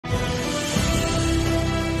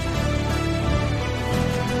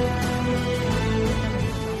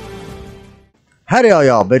Howdy all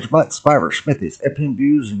y'all, Vegemite, Survivor, Smithies, FPM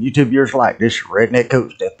views, and YouTube viewers alike. This is your Redneck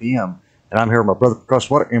Coach, FPM, and I'm here with my brother across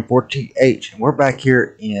the water, N4TH, and we're back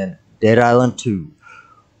here in Dead Island 2.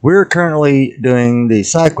 We're currently doing the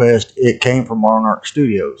side quest, It Came from Monarch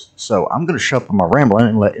Studios, so I'm going to shut up my rambling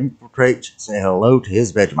and let N4TH say hello to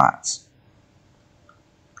his Vegemites.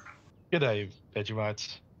 G'day,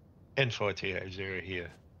 Vegemites. N4TH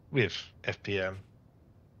here with FPM.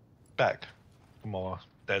 Back for more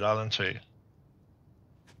Dead Island 2.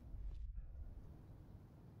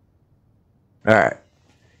 Alright,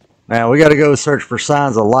 now we got to go search for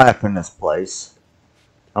signs of life in this place.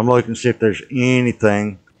 I'm looking to see if there's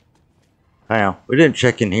anything. Hang on, we didn't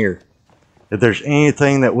check in here. If there's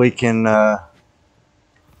anything that we can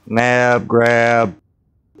nab, grab,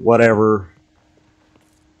 whatever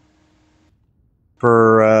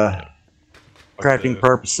for crafting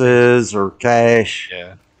purposes or cash.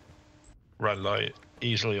 Yeah. Run low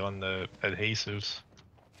easily on the adhesives.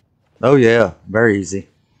 Oh yeah, very easy.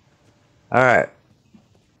 Alright.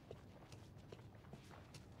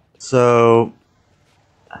 So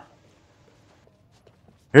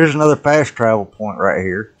here's another fast travel point right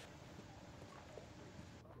here.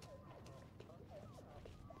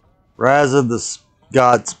 Rise of the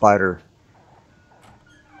God Spider.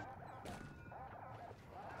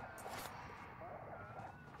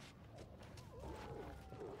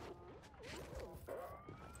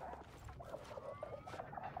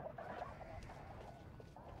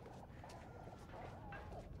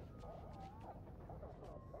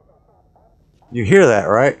 You hear that,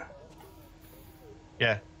 right?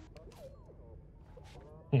 Yeah.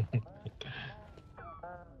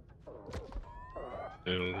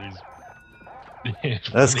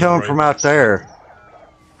 That's coming from out there.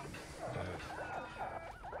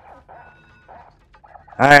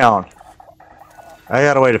 Hang on. I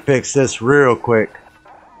got a way to fix this real quick.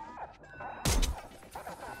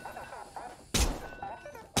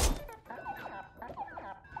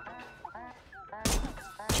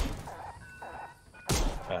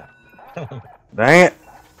 Dang it.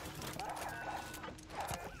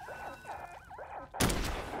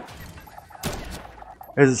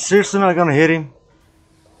 Is it seriously not going to hit him?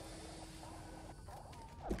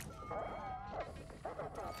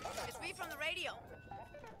 It's me from the radio.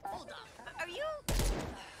 Hold on. Are you?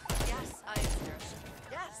 Yes, I am here.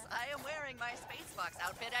 Yes, I am wearing my Spacebox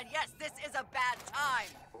outfit, and yes, this is a bad time.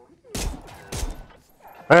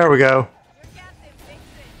 There we go. Your captain, fix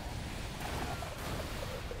it.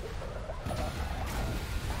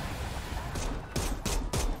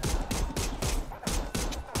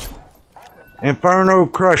 Inferno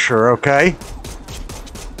Crusher, okay?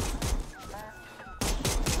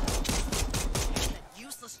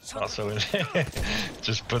 Also,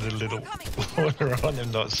 just put a little water on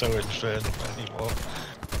him, not so infernal anymore.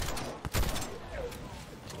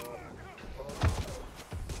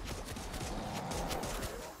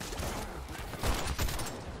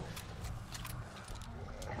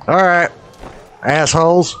 Alright,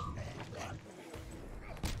 assholes.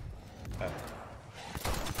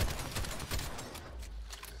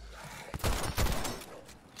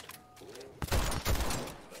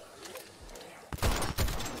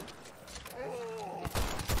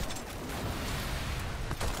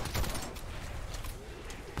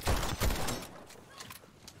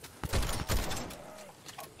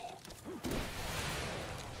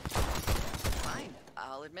 Fine,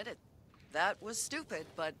 I'll admit it. That was stupid,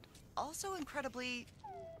 but also incredibly...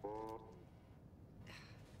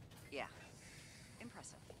 yeah,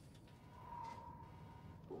 impressive.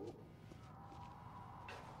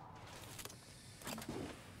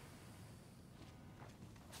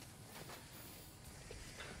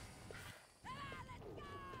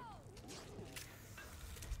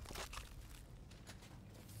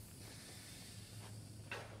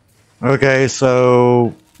 Okay,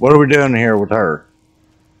 so what are we doing here with her?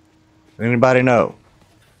 Anybody know?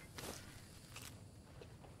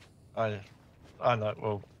 I know.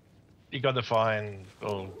 Well, you got to find.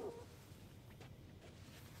 Well,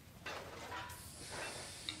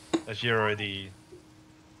 as you're already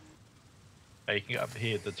making up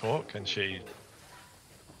here to talk, and she.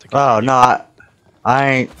 Oh no, I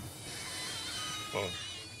ain't. Well,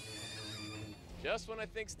 just when I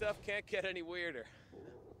think stuff can't get any weirder.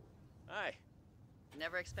 Hi.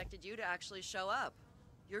 Never expected you to actually show up.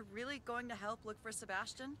 You're really going to help look for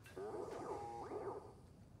Sebastian?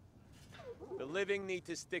 The living need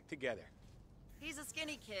to stick together. He's a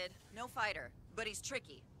skinny kid, no fighter, but he's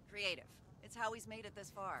tricky, creative. It's how he's made it this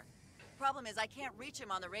far. Problem is, I can't reach him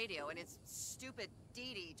on the radio, and his stupid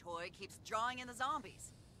Dee Dee toy keeps drawing in the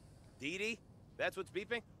zombies. Dee Dee? That's what's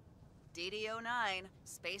beeping? DD09,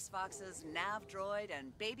 Space Fox's nav droid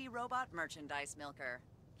and baby robot merchandise milker.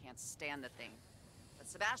 Can't stand the thing. But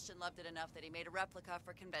Sebastian loved it enough that he made a replica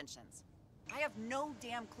for conventions. I have no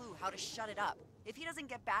damn clue how to shut it up. If he doesn't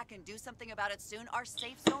get back and do something about it soon, our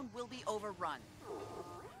safe zone will be overrun.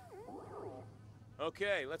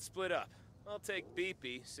 Okay, let's split up. I'll take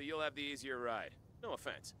Beepy, so you'll have the easier ride. No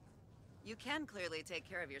offense. You can clearly take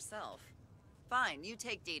care of yourself. Fine, you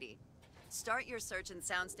take Dee Dee. Start your search in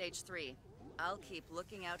Soundstage 3. I'll keep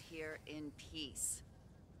looking out here in peace.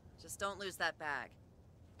 Just don't lose that bag.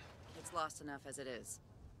 It's lost enough as it is.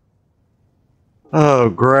 Oh,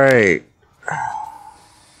 great.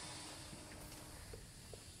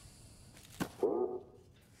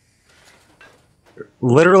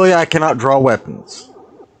 Literally, I cannot draw weapons.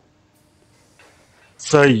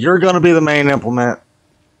 So you're going to be the main implement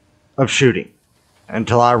of shooting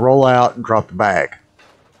until I roll out and drop the bag.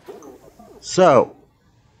 So,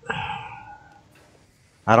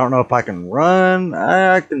 I don't know if I can run.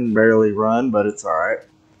 I can barely run, but it's alright.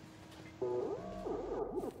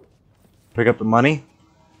 Pick up the money.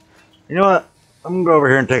 You know what? I'm going to go over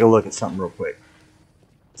here and take a look at something real quick.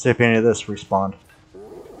 See if any of this respawned.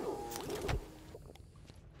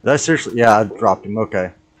 Did I seriously? Yeah, I dropped him.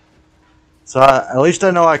 Okay. So at least I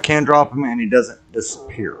know I can drop him and he doesn't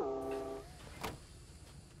disappear.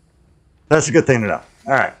 That's a good thing to know.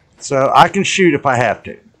 Alright. So I can shoot if I have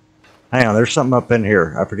to. Hang on, there's something up in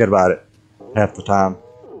here. I forget about it half the time.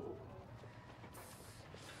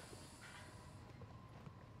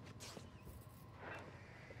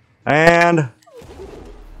 And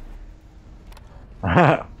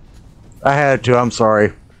I had to, I'm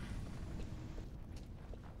sorry.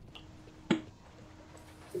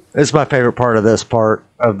 This is my favorite part of this part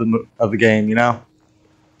of the game, you know?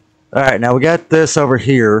 Alright, now we got this over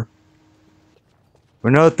here.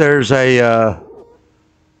 We know that there's a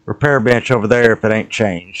repair bench over there if it ain't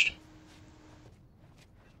changed.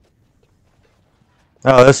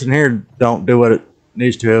 Oh, this in here don't do what it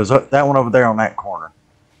needs to. It was that one over there on that corner.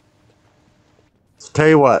 So tell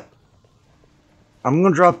you what. I'm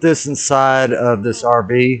going to drop this inside of this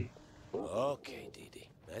RV. Okay, Dee Dee.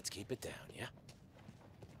 Let's keep it down, yeah?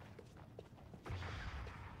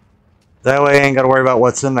 That way I ain't got to worry about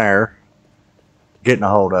what's in there. Getting a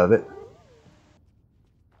hold of it.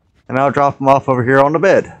 And I'll drop them off over here on the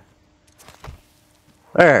bed.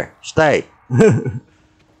 There. Stay.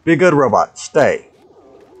 Be a good robot. Stay.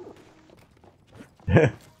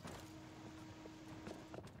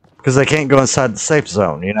 Because they can't go inside the safe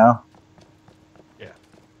zone, you know?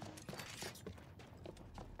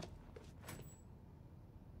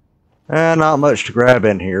 Yeah. Not much to grab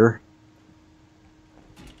in here.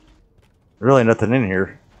 Really nothing in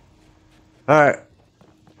here. Alright.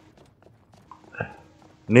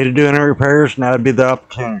 Need to do any repairs? Now would be the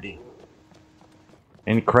opportunity.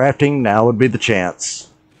 Any crafting? Now would be the chance.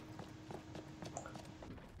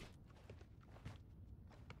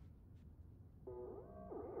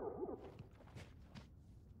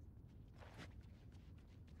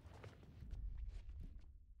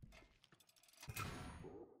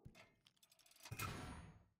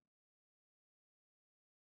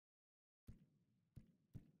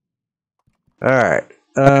 Alright.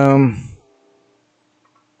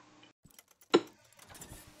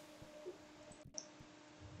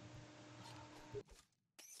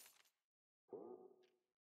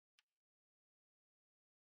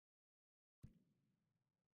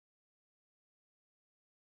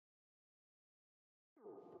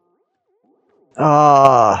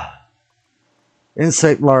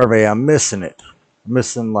 Insect larvae. I'm missing it. I'm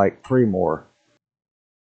missing like 3 more.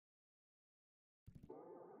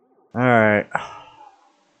 Alright.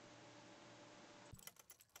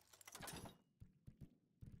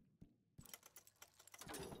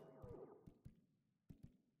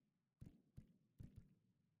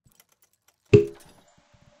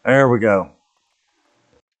 There we go.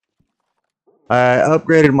 I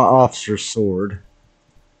upgraded my officer's sword.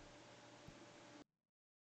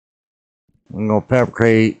 I'm going to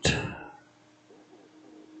fabricate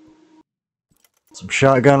some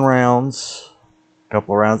shotgun rounds. A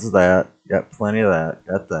couple of rounds of that. Got plenty of that.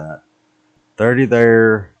 Got that. 30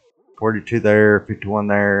 there. 42 there. 51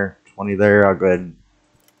 there. 20 there. I'll go ahead and...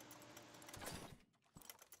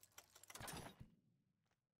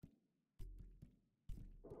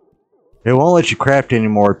 It won't let you craft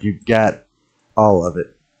anymore if you've got all of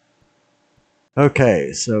it.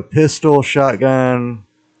 Okay, so pistol, shotgun,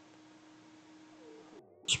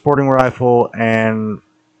 sporting rifle, and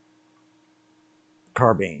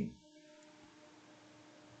carbine.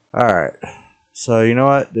 Alright, so you know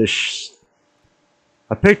what?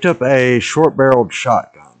 I picked up a short-barreled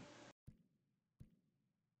shotgun.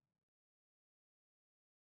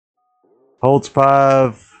 Holds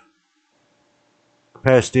 5.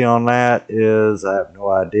 Capacity on that is, I have no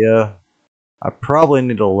idea. I probably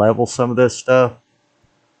need to level some of this stuff.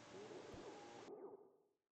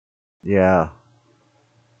 Yeah.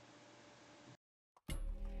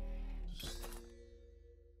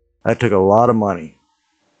 That took a lot of money.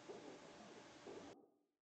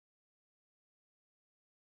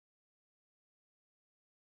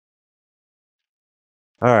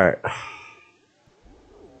 Alright.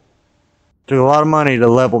 Took a lot of money to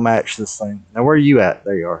level match this thing. Now where are you at?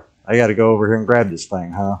 There you are. I gotta go over here and grab this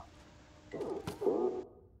thing, huh?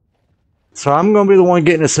 So I'm gonna be the one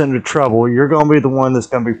getting us into trouble. You're gonna be the one that's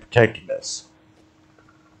gonna be protecting us.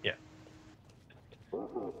 Yeah.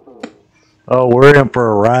 Oh, we're in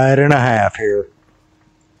for a ride and a half here.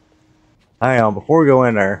 Hang on, before we go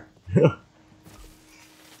in there.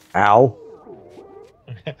 Ow.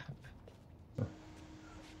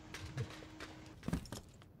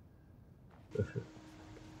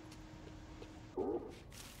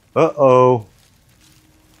 Uh-oh.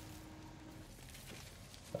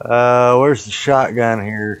 Where's the shotgun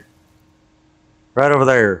here? Right over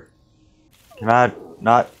there. Can I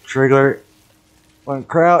not trigger it when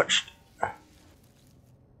crouched?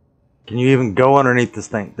 Can you even go underneath this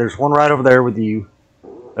thing? There's one right over there with you.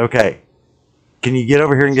 Okay. Can you get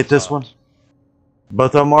over here and get this one?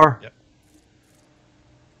 Both of them are? Yep.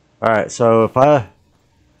 Alright, so if I...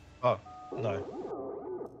 Oh,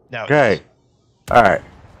 no. Now Okay. Alright.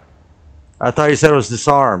 I thought you said it was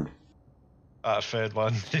disarmed. Third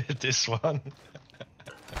one. This one.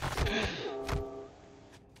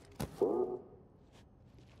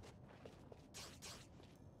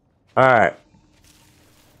 Alright.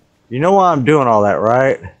 You know why I'm doing all that,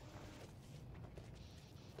 right?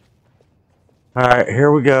 Alright,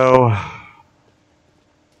 here we go.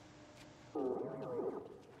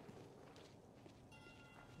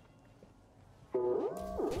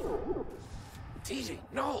 TJ,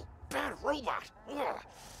 no! Bad robot! Ugh.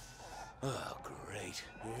 Oh, great.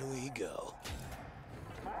 Here we go.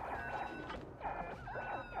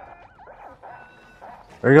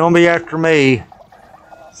 They're gonna be after me.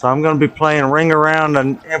 So I'm gonna be playing Ring Around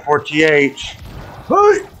an N4TH.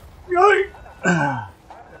 Hey! Hey!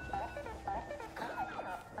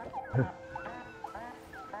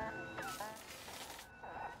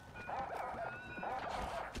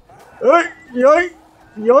 Hey! Yoink!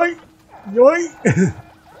 Yoink! Yoink!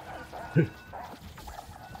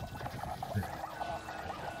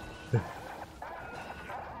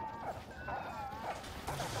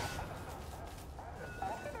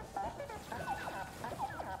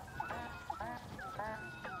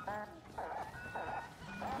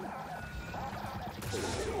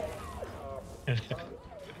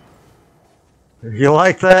 You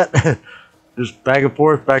like that? Just back and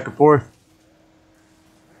forth, back and forth.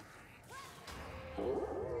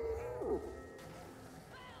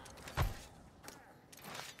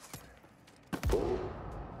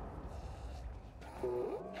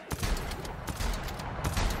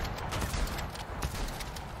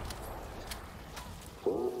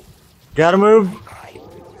 Gotta move.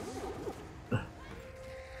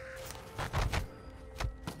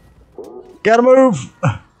 Gotta move.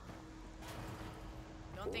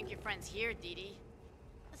 Don't think your friend's here, Dee Dee.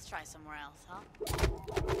 Let's try somewhere else, huh?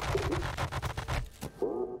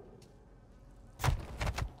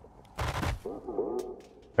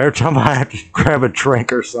 Every time I have to grab a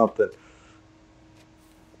drink or something.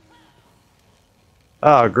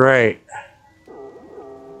 Oh, great.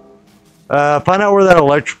 Find out where that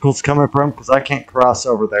electrical's coming from, because I can't cross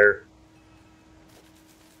over there.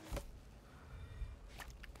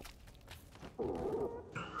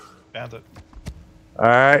 Found it.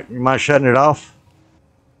 Alright, you mind shutting it off?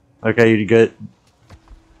 Okay, you did good.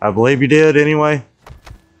 I believe you did anyway.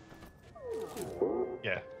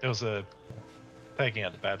 Yeah, it was taking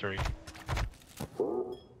out the battery.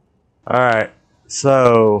 Alright,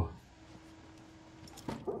 so...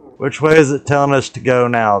 which way is it telling us to go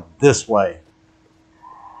now? This way.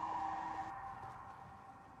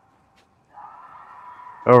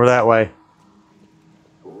 Over that way.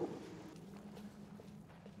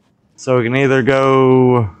 So we can either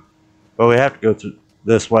go... well, we have to go through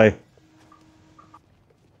this way.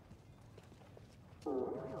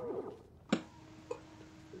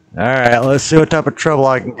 Alright, let's see what type of trouble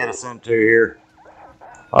I can get us into here.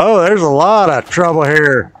 Oh, there's a lot of trouble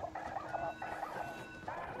here.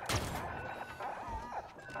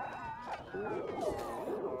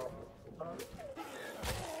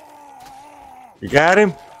 You got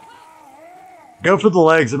him? Go for the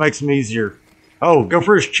legs, it makes him easier. Oh, go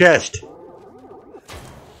for his chest.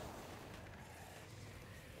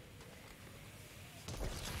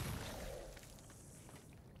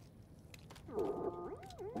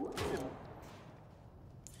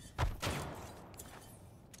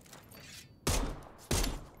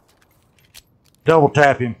 Double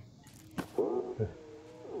tap him.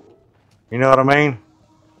 You know what I mean?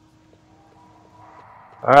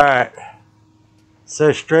 Alright.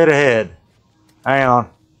 So straight ahead. Hang on.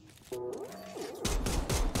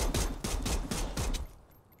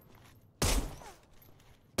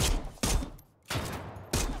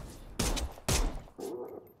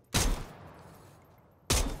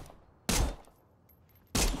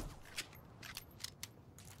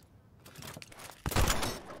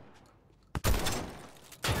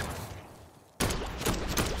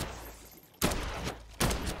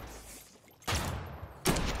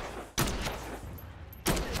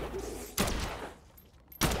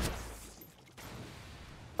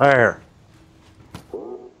 There.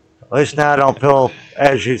 At least now I don't feel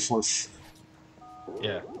as useless.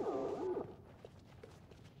 Yeah.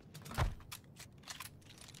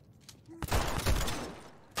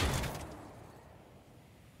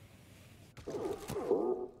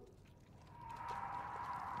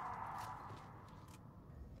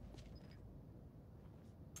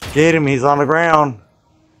 Get him, he's on the ground.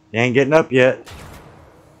 He ain't getting up yet.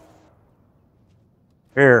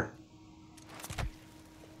 Here.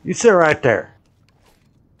 You sit right there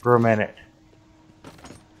for a minute.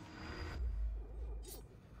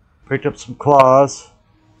 Picked up some claws.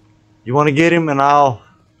 You want to get him and I'll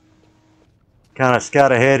kind of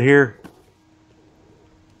scout ahead here.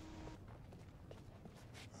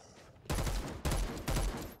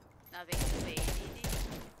 Nothing to say, Dee Dee.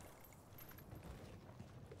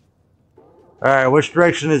 Alright, which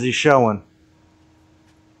direction is he showing?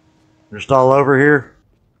 Just all over here?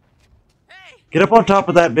 Hey! Get up on top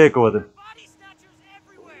of that vehicle with him. Body snatchers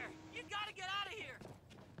everywhere! You gotta get out of here!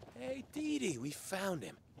 Hey, Dee Dee, we found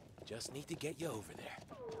him. Just need to get you over there.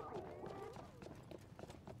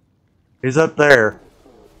 He's up there.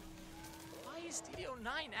 Why is DD09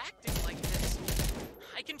 acting like this?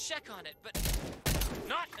 I can check on it, but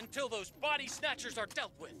not until those body snatchers are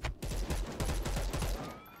dealt with.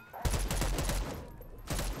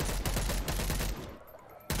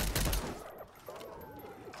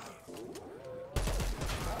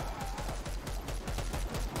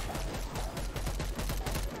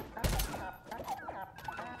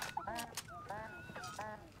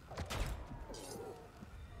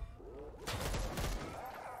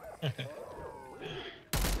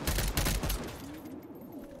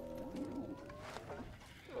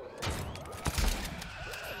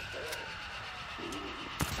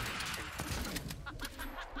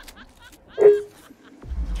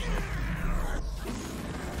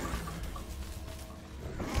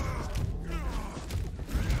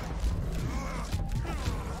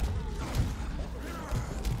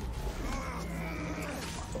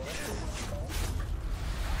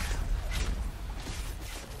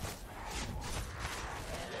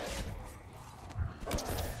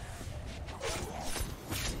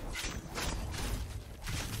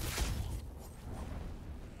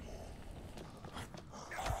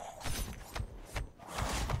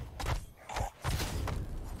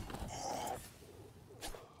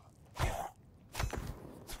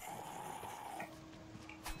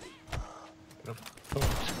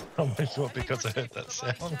 I almost thought because I heard that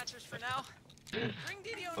sound. Snatchers for now. Bring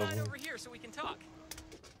DD09 over here so we can talk.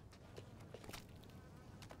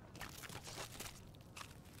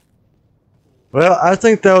 Well, I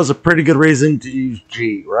think that was a pretty good reason to use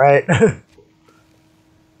G, right?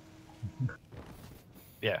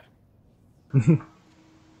 Yeah.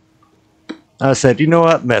 I said, you know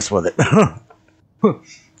what? Mess with it.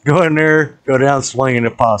 Go in there, go down swinging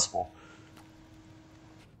if possible.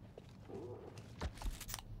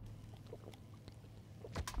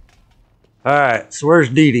 Alright, so where's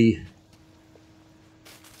Dee Dee?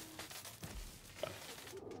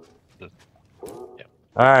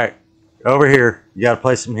 Alright, over here. You gotta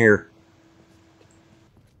place him here.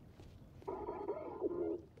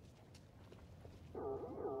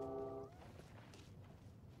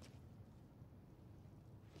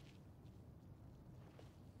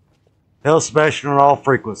 Hell smashing on all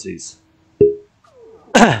frequencies.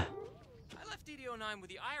 I left DD09 with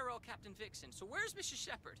the IRL Captain Vixen, so where's Mrs.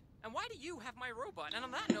 Shepard? And why do you have my robot? And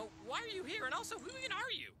on that note, why are you here? And also, who even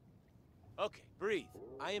are you? Okay, breathe.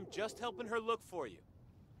 I am just helping her look for you.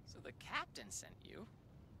 So the captain sent you?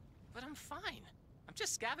 But I'm fine. I'm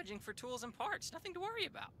just scavenging for tools and parts. Nothing to worry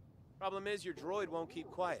about. Problem is, your droid won't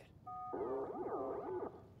keep quiet.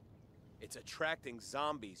 It's attracting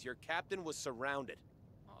zombies. Your captain was surrounded.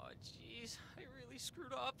 Oh, jeez. I really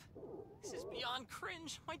screwed up. This is beyond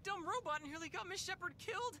cringe. My dumb robot nearly got Miss Shepard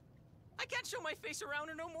killed. I can't show my face around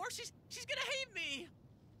her no more. She's gonna hate me.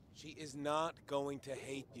 She is not going to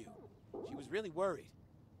hate you. She was really worried.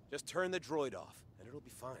 Just turn the droid off, and it'll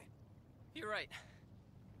be fine. You're right.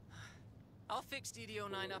 I'll fix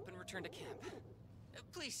DD-09 up and return to camp.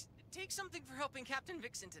 Please, take something for helping Captain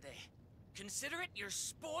Vixen today. Consider it your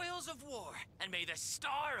spoils of war, and may the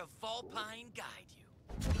star of Volpine guide you.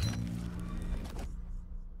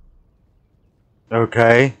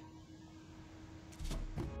 Okay.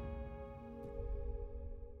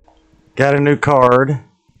 Got a new card.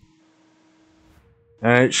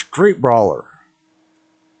 And it's Street Brawler.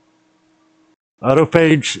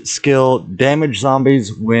 Autophage skill, damage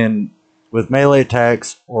zombies when with melee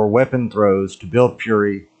attacks or weapon throws to build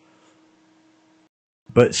fury.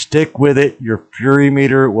 But stick with it, your fury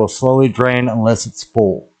meter will slowly drain unless it's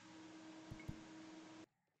full.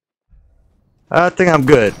 I think I'm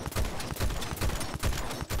good.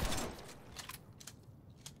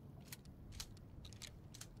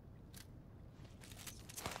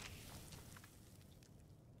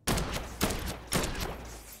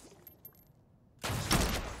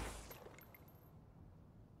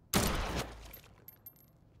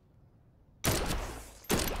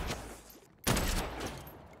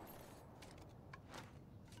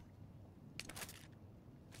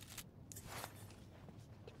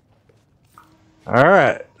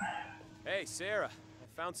 Alright. Hey, Sarah.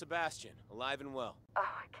 I found Sebastian, alive and well. Oh,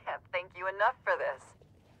 I can't thank you enough for this.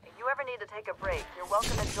 If you ever need to take a break, you're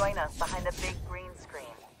welcome to join us behind a big green screen.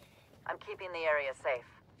 I'm keeping the area safe.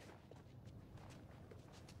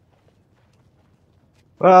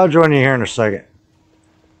 Well, I'll join you here in a second.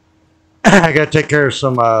 I gotta take care of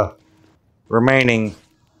some remaining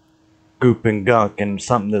goop and gunk and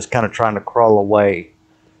something that's kind of trying to crawl away.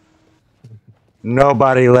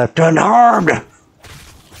 Nobody left unharmed!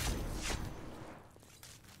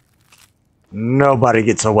 Nobody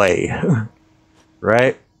gets away.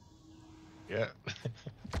 Right? Yeah.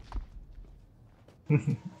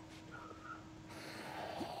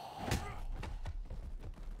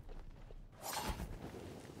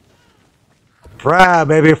 Fry,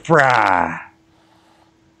 baby, fry!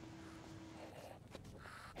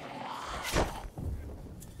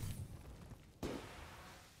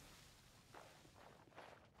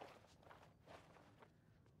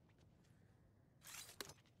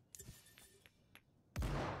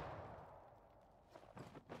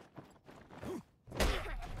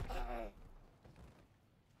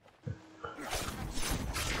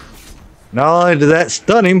 Not only did that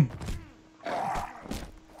stun him,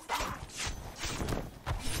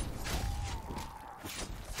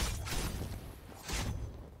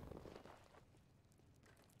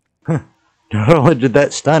 not only did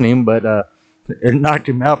that stun him, but it knocked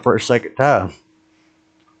him out for a second time.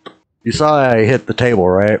 You saw I hit the table,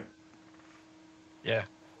 right? Yeah.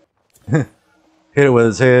 Hit it with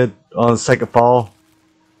his head on the second fall.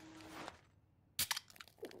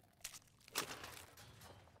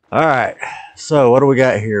 Alright, so what do we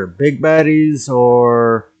got here? Big baddies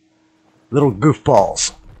or little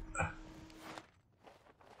goofballs?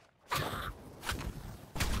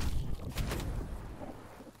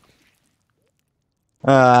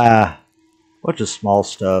 Bunch of small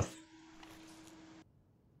stuff.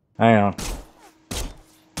 Hang on.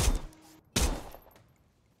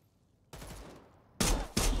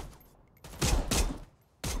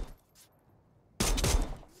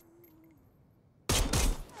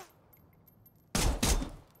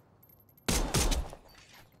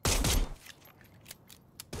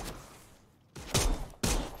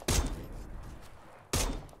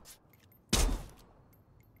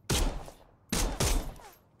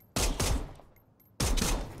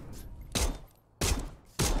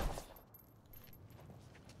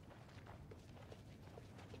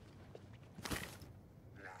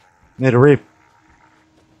 Need a reap.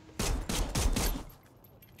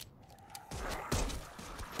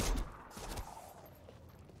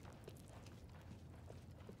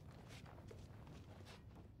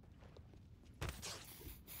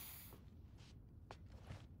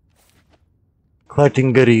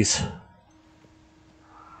 Collecting goodies.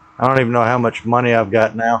 I don't even know how much money I've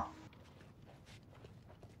got now.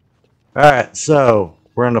 Alright, so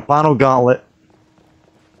we're in the final gauntlet.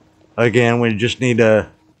 Again, we just need to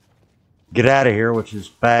get out of here, which is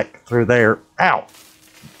back through there. Ow!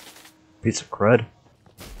 Piece of crud.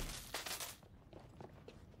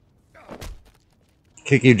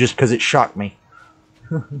 Kick you just because it shocked me.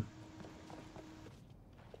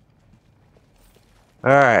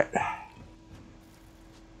 Alright.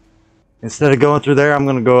 Instead of going through there, I'm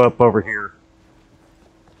going to go up over here.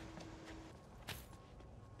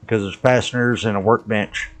 Because there's fasteners and a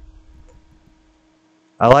workbench.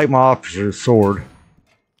 I like my officer's sword.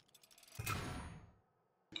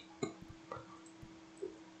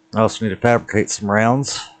 I also need to fabricate some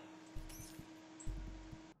rounds.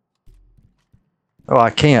 Oh, I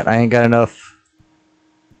can't. I ain't got enough.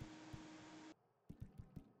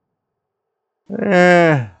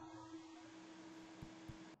 Eh.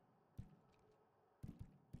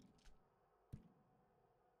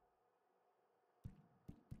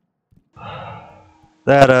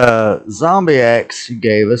 That zombie axe you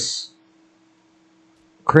gave us,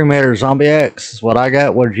 cremator zombie axe, is what I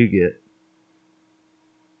got. What did you get?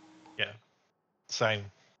 Yeah. Same.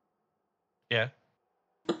 Yeah.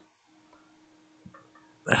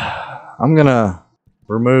 I'm gonna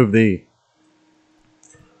remove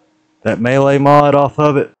that melee mod off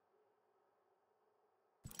of it,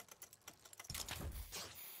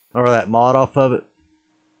 or that mod off of it.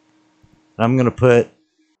 I'm gonna put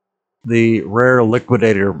the rare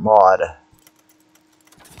liquidator mod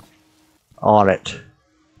on it.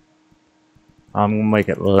 I'm gonna make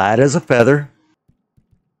it light as a feather,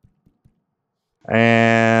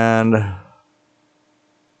 and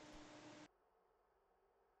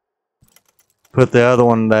put the other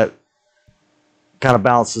one that kind of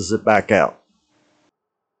bounces it back out.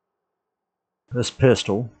 This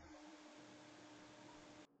pistol,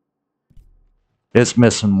 it's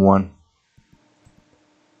missing one.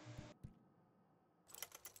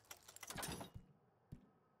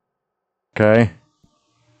 Okay.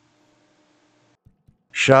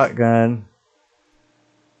 Shotgun.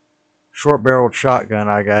 Short barreled shotgun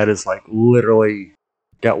I got is like literally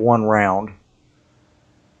got one round.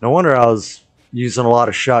 No wonder I was using a lot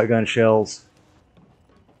of shotgun shells.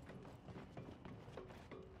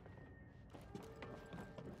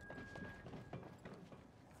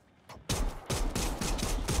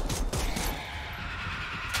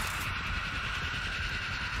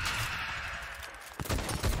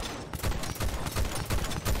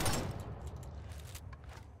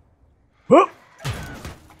 Whoop.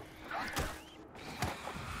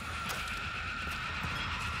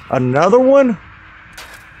 Another one?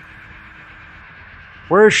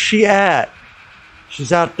 Where's she at?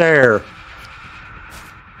 She's out there.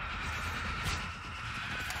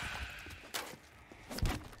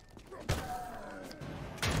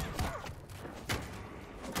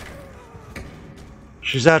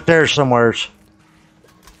 She's out there somewheres.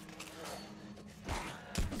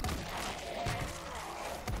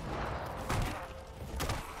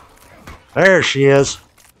 There she is.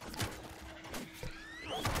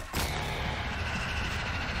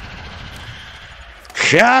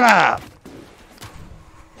 Shut up!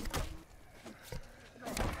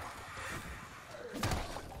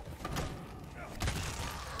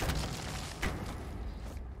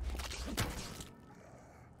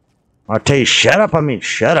 I tell you, shut up, I mean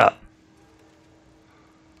shut up.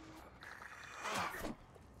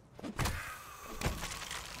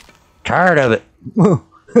 Tired of it.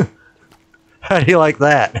 How do you like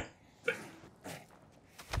that?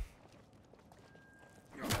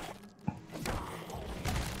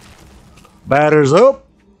 Batter's up.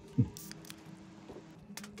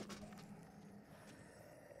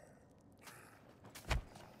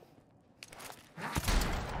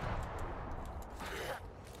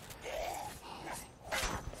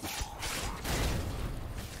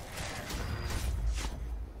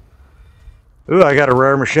 Ooh, I got a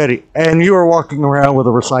rare machete. And you are walking around with a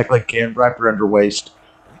recycling can wrapped around your waist.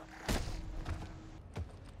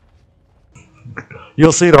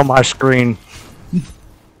 You'll see it on my screen.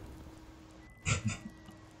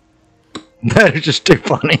 That is just too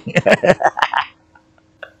funny.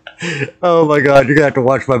 Oh my god, you're gonna have to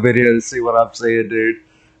watch my video to see what I'm saying, dude.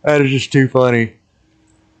 That is just too funny.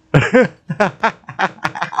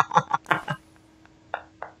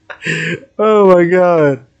 Oh my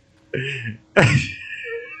god.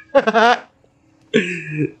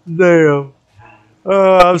 Damn.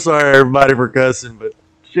 Oh, I'm sorry everybody for cussing, but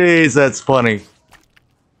jeez, that's funny.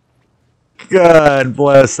 God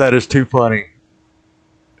bless, that is too funny.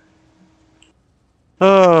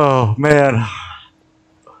 Oh man.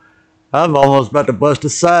 I'm almost about to bust a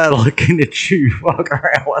side looking at you walking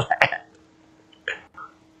around with that.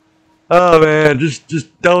 Oh man, just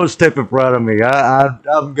don't step in front of me.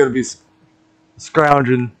 I'm gonna be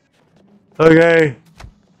scrounging. Okay?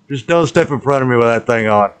 Just don't step in front of me with that thing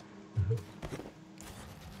on.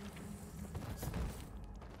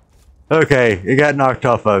 Okay, it got knocked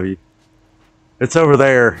off of you. It's over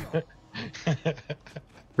there.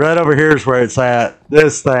 Right over here is where it's at.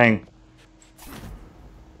 This thing.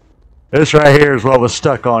 This right here is what was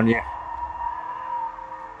stuck on you.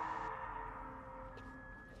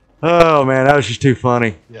 Oh man, that was just too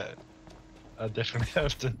funny. Yeah. I definitely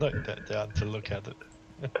have to note that down to look at it.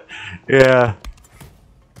 Yeah.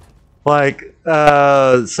 Like,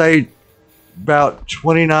 say about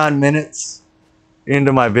 29 minutes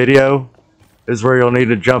into my video, is where you'll need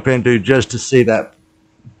to jump into just to see that.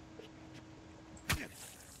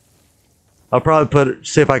 I'll probably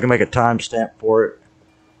see if I can make a timestamp for it.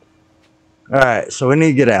 Alright, so we need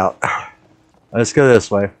to get out. Let's go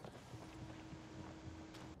this way.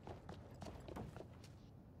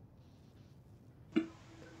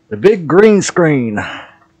 The big green screen.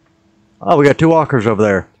 Oh, we got 2 walkers over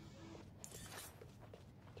there.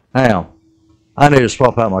 Hang on. I need to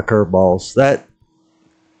swap out my curveballs.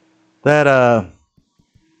 That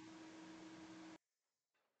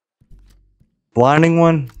blinding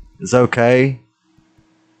one is okay.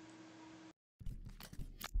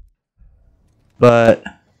 But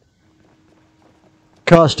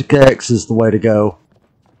Caustic X is the way to go.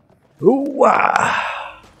 Ooh, ah.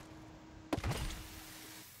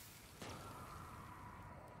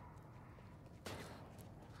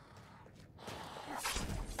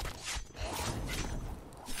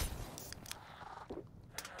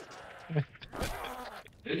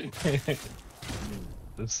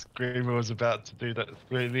 The screamer was about to do that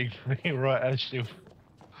screaming thing right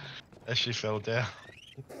as she fell down.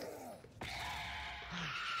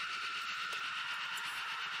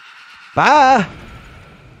 Bye.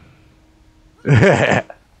 How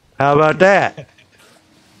about that?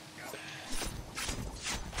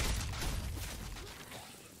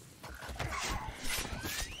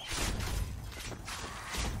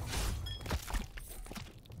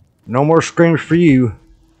 No more screams for you.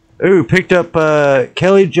 Ooh, picked up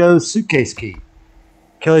Kelly Jo's suitcase key.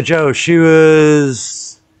 Kelly Jo, she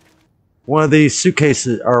was one of these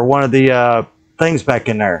suitcases, or one of the things back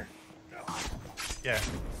in there. Yeah.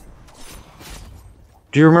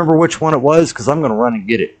 Do you remember which one it was? Because I'm going to run and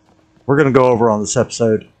get it. We're going to go over on this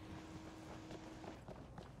episode.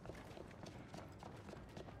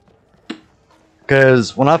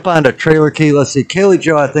 Because when I find a trailer key, let's see, Kelly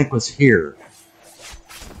Jo I think was here.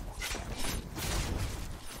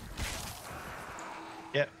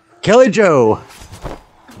 Yep. Kelly Jo.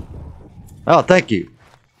 Oh, thank you.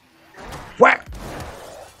 Whack.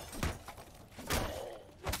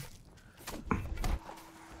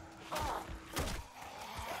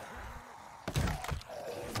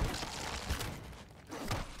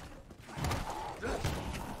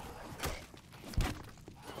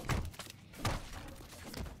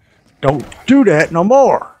 Don't do that no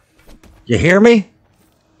more. You hear me?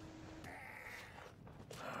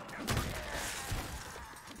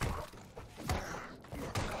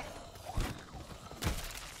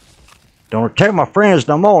 Don't attack my friends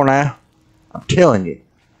no more now. I'm telling you.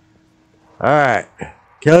 Alright.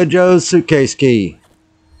 Kelly Jo's suitcase key.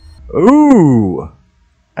 Ooh.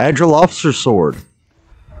 Agile officer sword.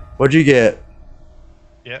 What'd you get?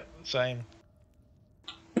 Yep, same.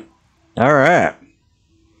 Alright.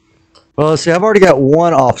 Well, let's see, I've already got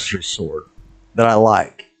one officer sword that I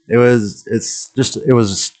like. It was a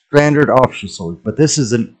standard officer sword, but this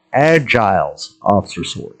is an Agile's officer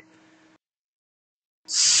sword.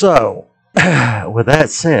 So, with that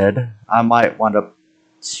said, I might wind up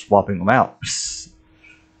swapping them out.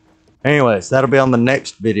 Anyways, that'll be on the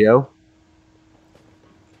next video.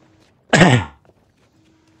 But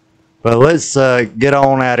let's get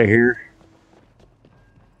on out of here.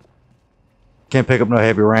 Can't pick up no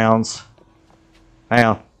heavy rounds. Hang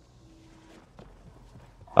on.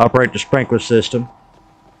 Operate the sprinkler system.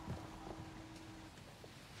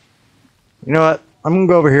 You know what? I'm going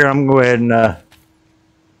to go over here. I'm going to go ahead and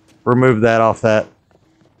remove that off that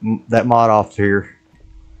mod off here.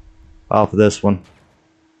 Off of this one.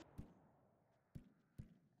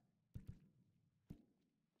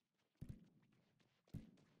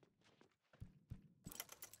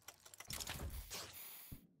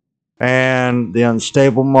 And the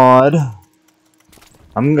unstable mod.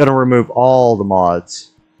 I'm going to remove all the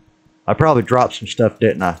mods. I probably dropped some stuff,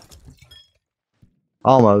 didn't I?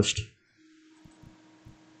 Almost.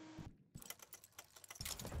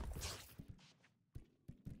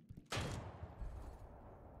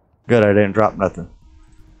 Good, I didn't drop nothing.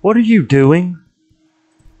 What are you doing?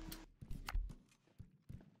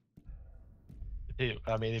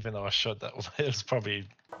 I mean, even though I shot that one, it was probably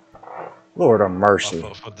Lord of mercy.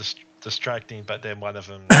 for distracting, but then one of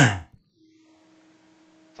them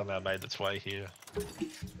somehow made its way here.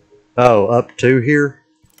 Oh, up to here?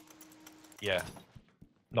 Yeah.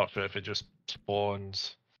 Not sure if it just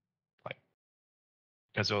spawns, like,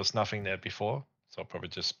 because there was nothing there before, so it probably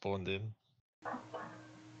just spawned in.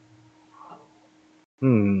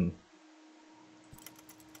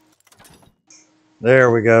 There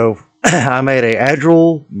we go. I made a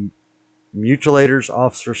Agile Mutilator's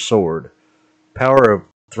Officer Sword. Power of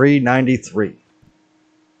 393.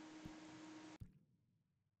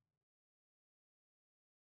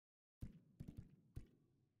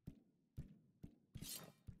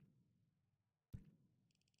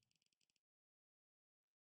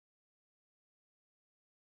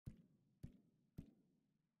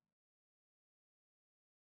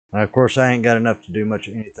 And of course, I ain't got enough to do much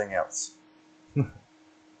of anything else.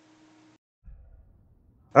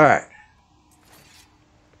 Alright.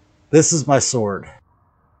 This is my sword.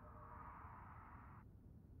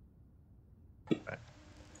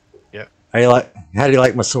 Yep. How do you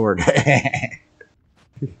like my sword?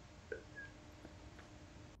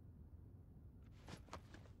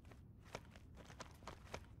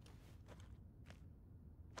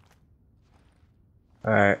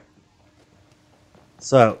 Alright.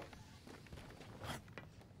 So,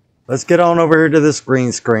 let's get on over here to this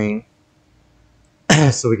green screen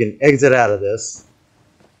so we can exit out of this.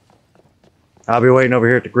 I'll be waiting over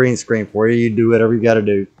here at the green screen for you. You do whatever you gotta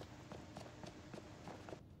do.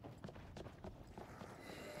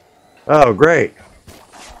 Oh, great.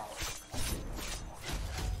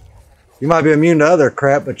 You might be immune to other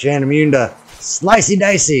crap, but you ain't immune to slicey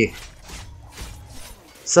dicey.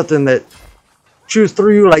 Something that chews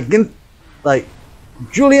through you like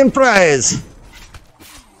Julian fries.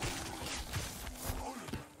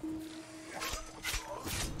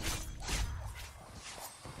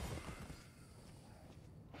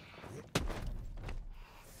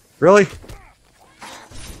 Really?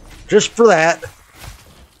 Just for that?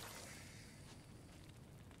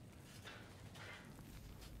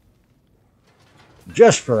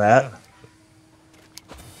 Just for that?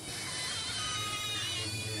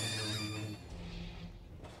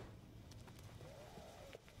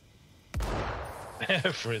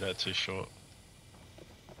 Threw that too short.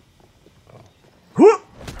 Whoop!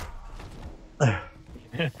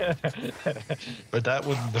 But that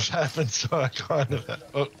wouldn't have happened, so I kind of...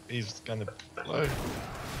 Oh, he's gonna blow.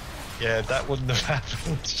 Yeah, that wouldn't have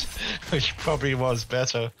happened, which probably was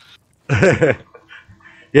better.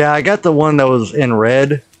 Yeah, I got the one that was in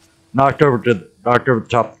red, knocked over the top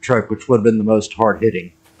of the truck, which would have been the most hard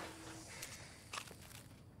hitting.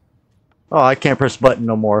 Oh, I can't press the button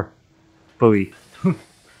no more. Phooey.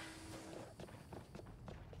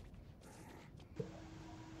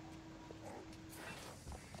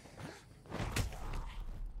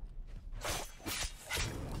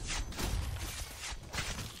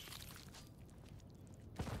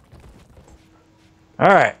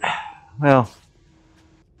 Alright, well,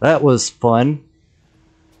 that was fun.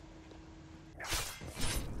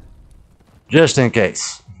 Just in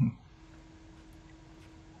case.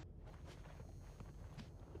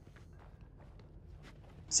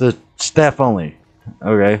 So, staff only.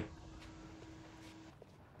 Okay.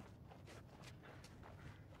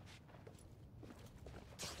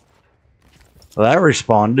 Well, that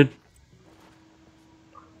responded.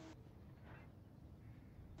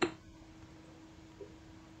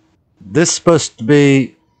 This is supposed to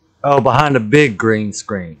be, oh, behind a big green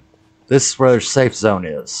screen. This is where their safe zone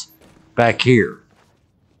is. Back here.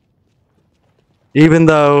 Even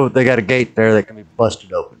though they got a gate there that can be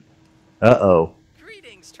busted open. Uh-oh.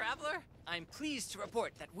 Greetings, traveler. I'm pleased to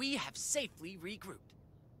report that we have safely regrouped.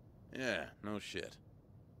 Yeah, no shit.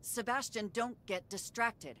 Sebastian, don't get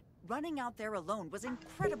distracted. Running out there alone was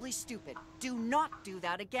incredibly stupid. Do not do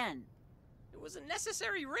that again. It was a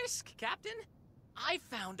necessary risk, Captain. I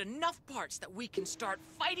found enough parts that we can start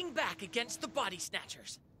fighting back against the body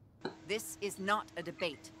snatchers. This is not a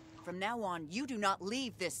debate. From now on, you do not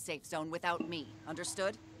leave this safe zone without me.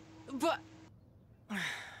 Understood? But...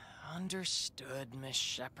 Understood, Miss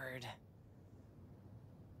Shepard.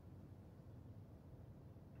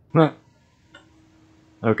 Huh.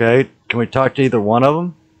 Okay, can we talk to either one of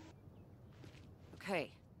them?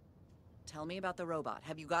 Okay. Tell me about the robot.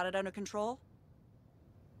 Have you got it under control?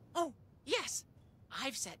 Oh, yes!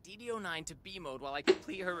 I've set DD09 to B mode while I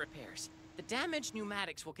complete her repairs. The damaged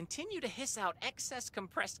pneumatics will continue to hiss out excess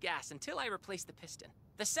compressed gas until I replace the piston.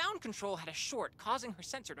 The sound control had a short, causing her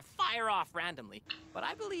sensor to fire off randomly, but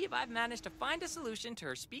I believe I've managed to find a solution to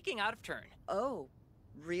her speaking out of turn. Oh,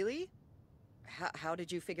 really? How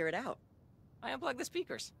did you figure it out? I unplugged the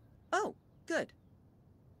speakers. Oh, good.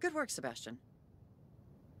 Good work, Sebastian.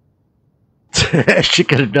 She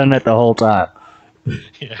could have done that the whole time.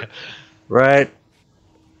 Yeah. Right?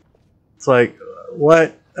 It's like,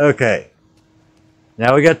 what? Okay.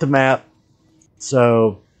 Now we got the map.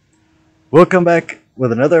 So, we'll come back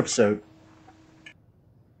with another episode.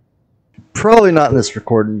 Probably not in this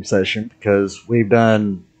recording session, because we've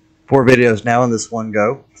done 4 videos now in this one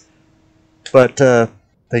go. But,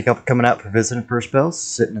 thank y'all for coming out for visiting for a spell,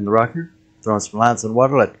 sitting in the rocker, throwing some lines in the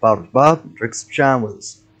water, let the bottles bob, and drink some shine with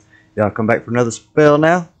us. Y'all come back for another spell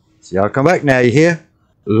now. So y'all come back now, you hear?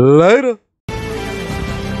 Later!